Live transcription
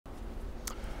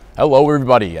Hello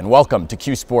everybody and welcome to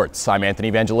Q Sports. I'm Anthony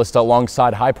Evangelista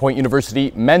alongside High Point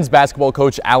University men's basketball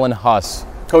coach Alan Huss.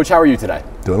 Coach, how are you today?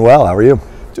 Doing well, how are you?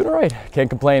 Doing all right. Can't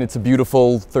complain. It's a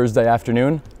beautiful Thursday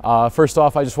afternoon. First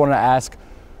off, I just wanted to ask,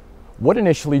 what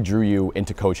initially drew you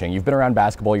into coaching? You've been around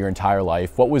basketball your entire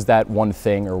life. What was that one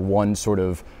thing or one sort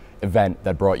of event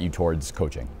that brought you towards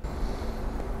coaching?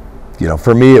 You know,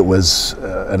 for me it was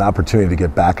an opportunity to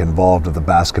get back involved with the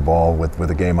basketball,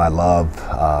 with a game I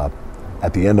love.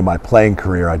 At the end of my playing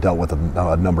career, I dealt with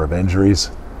a number of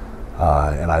injuries,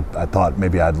 and I thought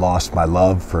maybe I'd lost my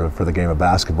love for the game of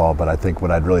basketball, but I think what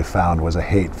I'd really found was a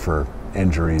hate for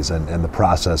injuries and the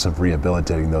process of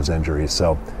rehabilitating those injuries.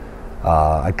 So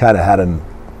I kind of had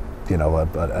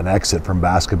an exit from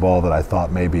basketball that I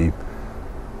thought maybe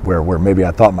where maybe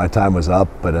I thought my time was up,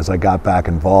 but as I got back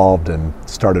involved and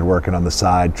started working on the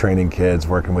side, training kids,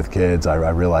 working with kids, I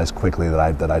realized quickly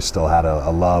that I still had a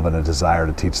love and a desire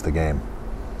to teach the game.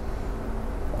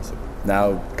 Awesome.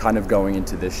 Now, kind of going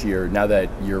into this year, now that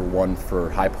year one for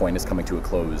High Point is coming to a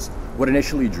close, what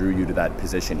initially drew you to that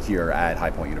position here at High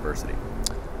Point University?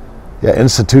 Yeah,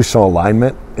 institutional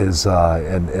alignment is,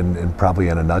 and probably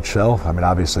in a nutshell. I mean,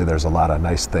 obviously there's a lot of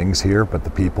nice things here, but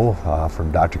the people,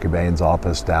 from Dr. Cobain's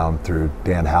office down through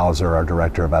Dan Hauser, our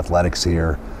director of athletics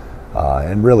here,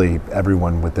 and really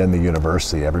everyone within the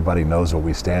university, everybody knows what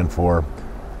we stand for.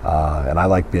 And I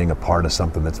like being a part of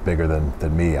something that's bigger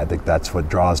than me. I think that's what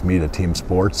draws me to team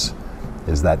sports,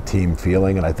 is that team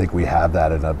feeling, and I think we have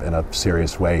that in a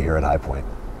serious way here at High Point.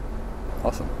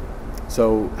 Awesome.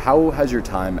 So how has your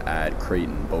time at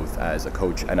Creighton, both as a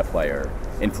coach and a player,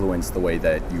 influenced the way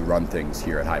that you run things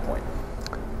here at High Point?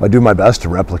 I do my best to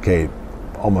replicate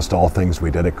almost all things we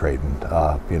did at Creighton.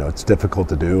 You know, it's difficult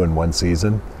to do in one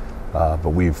season,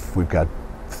 but we've got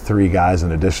 3 guys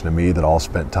in addition to me that all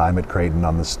spent time at Creighton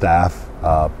on the staff,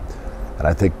 and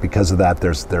I think because of that,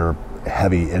 there are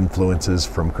heavy influences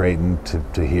from Creighton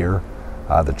to here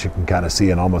that you can kind of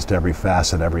see in almost every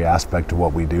facet, every aspect of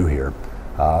what we do here.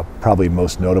 Probably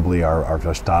most notably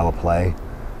our style of play,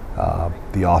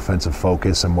 the offensive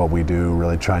focus and what we do,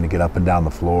 really trying to get up and down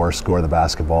the floor, score the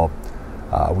basketball.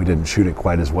 We didn't shoot it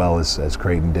quite as well as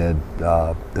Creighton did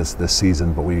this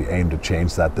season, but we aim to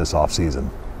change that this off season.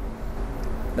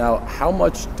 Now, how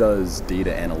much does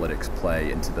data analytics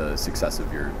play into the success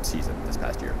of your season this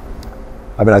past year?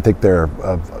 I mean, I think there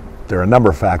are a number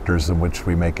of factors in which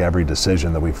we make every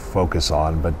decision that we focus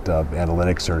on, but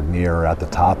analytics are near at the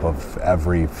top of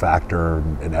every factor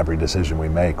in every decision we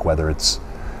make, whether it's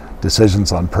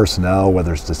decisions on personnel,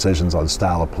 whether it's decisions on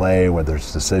style of play, whether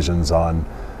it's decisions on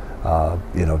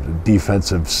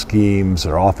defensive schemes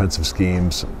or offensive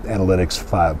schemes. Analytics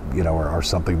are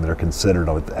something that are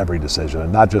considered with every decision,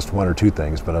 and not just one or two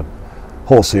things, but a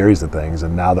whole series of things.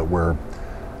 And now that we're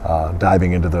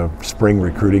diving into the spring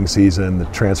recruiting season, the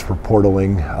transfer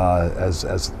portaling,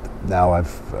 as now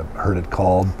I've heard it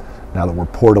called, now that we're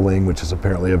portaling, which is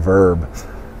apparently a verb,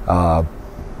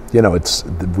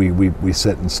 we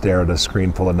sit and stare at a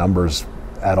screen full of numbers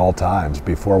at all times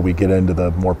before we get into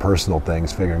the more personal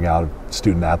things, figuring out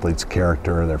student athletes'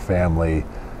 character, their family,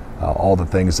 all the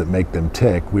things that make them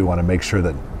tick. We want to make sure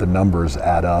that the numbers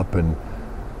add up, and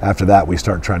after that we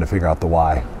start trying to figure out the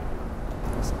why.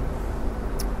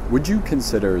 Would you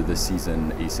consider this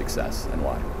season a success, and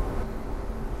why?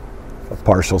 A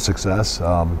partial success.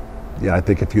 I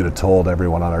think if you'd have told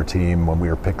everyone on our team when we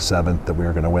were picked 7th that we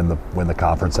were going to win the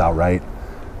conference outright,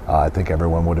 I think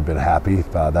everyone would have been happy.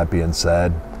 That being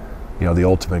said, the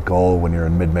ultimate goal when you're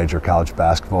in mid-major college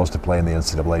basketball is to play in the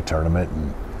NCAA tournament,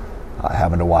 and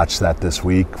having to watch that this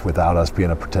week without us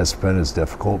being a participant is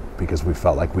difficult because we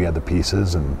felt like we had the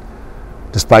pieces, and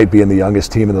despite being the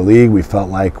youngest team in the league, we felt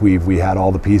like we had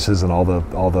all the pieces and all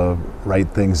the right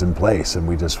things in place, and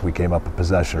we came up a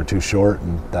possession or two short,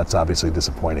 and that's obviously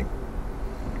disappointing.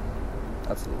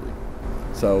 Absolutely.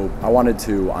 So I wanted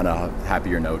to, on a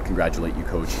happier note, congratulate you,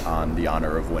 Coach, on the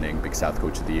honor of winning Big South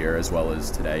Coach of the Year, as well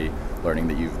as today learning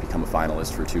that you've become a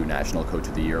finalist for 2 National Coach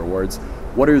of the Year awards.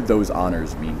 What do those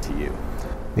honors mean to you?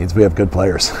 It means we have good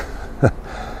players.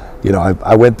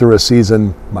 I went through a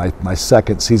season, my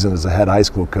second season as a head high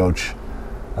school coach.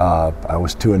 I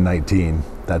was 2-19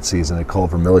 that season at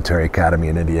Culver Military Academy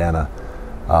in Indiana.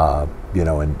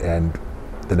 And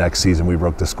the next season we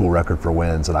broke the school record for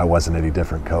wins, and I wasn't any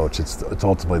different coach. It's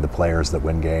ultimately the players that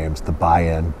win games, the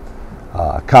buy-in,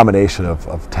 combination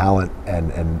of talent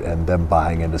and them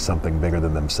buying into something bigger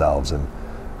than themselves. And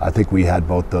I think we had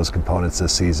both those components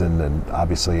this season, and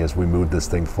obviously as we move this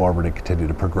thing forward and continue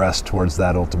to progress towards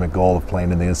that ultimate goal of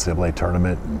playing in the NCAA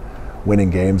tournament and winning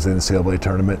games in the NCAA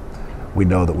tournament, we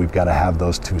know that we've got to have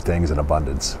those two things in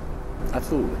abundance.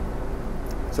 Absolutely.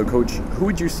 So, Coach, who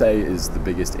would you say is the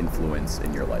biggest influence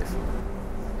in your life?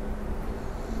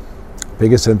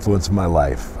 Biggest influence in my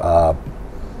life?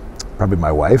 Probably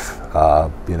my wife.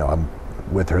 I'm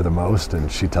with her the most, and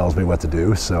she tells me what to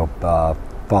do. So,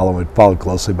 followed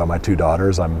closely by my two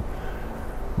daughters.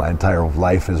 My entire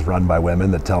life is run by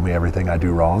women that tell me everything I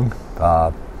do wrong.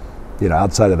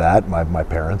 Outside of that, my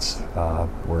parents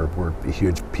were a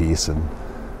huge piece, and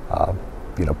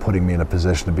putting me in a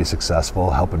position to be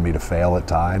successful, helping me to fail at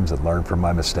times and learn from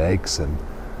my mistakes. And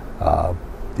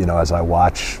as I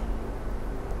watch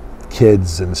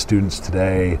kids and students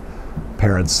today,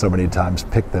 parents so many times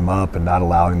pick them up and not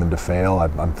allowing them to fail.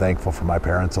 I'm thankful for my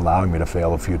parents allowing me to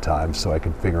fail a few times so I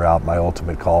could figure out my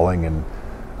ultimate calling and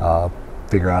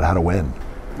figure out how to win.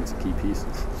 It's a key piece.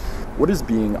 What does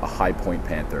being a High Point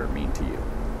Panther mean to you?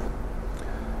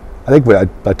 I think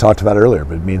I talked about it earlier,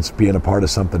 but it means being a part of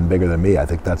something bigger than me. I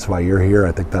think that's why you're here.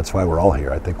 I think that's why we're all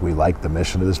here. I think we like the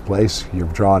mission of this place. You're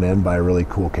drawn in by a really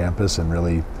cool campus and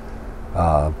really,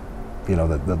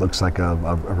 that looks like a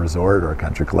resort or a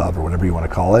country club or whatever you want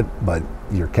to call it, but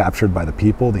you're captured by the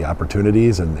people, the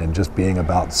opportunities, and just being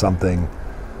about something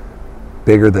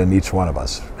bigger than each one of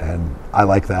us. And I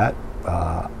like that.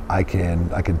 I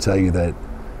can tell you that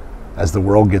as the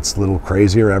world gets a little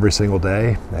crazier every single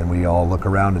day and we all look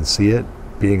around and see it,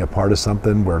 being a part of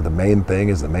something where the main thing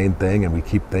is the main thing and we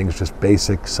keep things just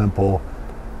basic, simple,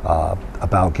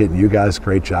 about getting you guys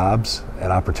great jobs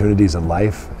and opportunities in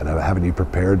life and having you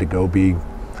prepared to go be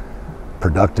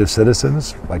productive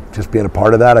citizens, like just being a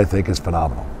part of that, I think is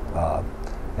phenomenal.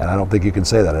 And I don't think you can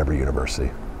say that at every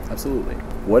university. Absolutely.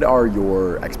 What are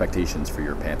your expectations for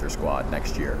your Panther squad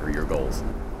next year, or your goals?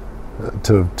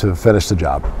 To finish the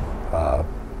job.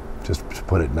 Just to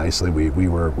put it nicely, we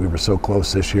were so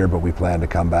close this year, but we plan to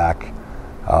come back.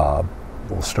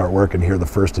 We'll start working here the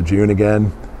 1st of June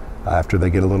again after they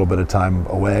get a little bit of time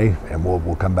away, and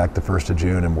we'll come back the 1st of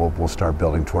June and we'll start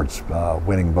building towards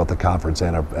winning both the conference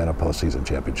and a postseason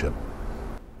championship.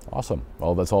 Awesome.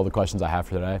 Well, that's all the questions I have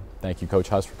for today. Thank you, Coach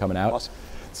Huss, for coming out. Awesome.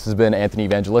 This has been Anthony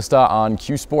Evangelista on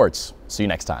Q Sports. See you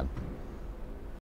next time.